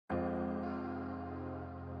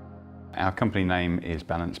Our company name is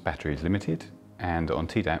Balance Batteries Limited, and on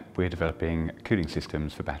TDAP we're developing cooling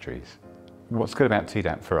systems for batteries. What's good about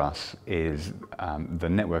TDAP for us is the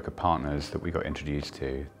network of partners that we got introduced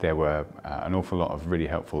to. There were an awful lot of really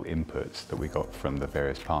helpful inputs that we got from the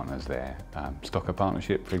various partners there. Stocker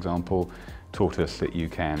Partnership, for example, taught us that you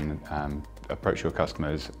can approach your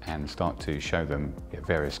customers and start to show them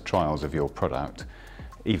various trials of your product.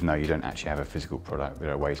 Even though you don't actually have a physical product,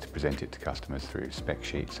 there are ways to present it to customers through spec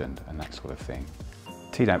sheets and that sort of thing.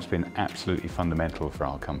 TDAP's been absolutely fundamental for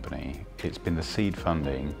our company. It's been the seed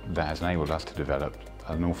funding that has enabled us to develop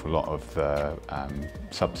an awful lot of the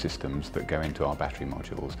subsystems that go into our battery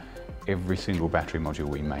modules. Every single battery module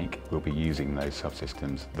we make will be using those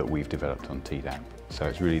subsystems that we've developed on TDAP. So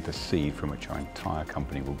it's really the seed from which our entire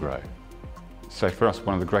company will grow. So for us,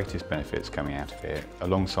 one of the greatest benefits coming out of it,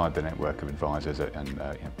 alongside the network of advisors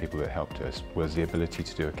and people that helped us, was the ability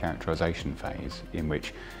to do a characterisation phase in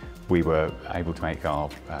which we were able to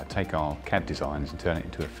take our CAD designs and turn it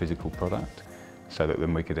into a physical product, so that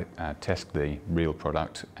then we could test the real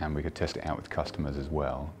product and we could test it out with customers as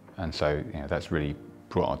well. And so that's really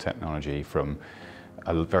brought our technology from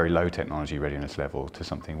a very low technology readiness level to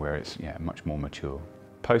something where it's much more mature.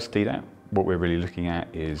 Post TDAP, what we're really looking at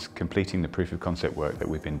is completing the proof of concept work that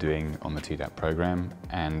we've been doing on the TDAP program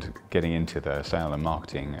and getting into the sale and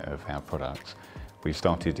marketing of our products. We've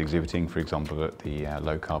started exhibiting, for example, at the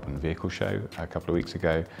Low Carbon Vehicle Show a couple of weeks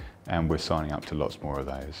ago, and we're signing up to lots more of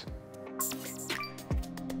those.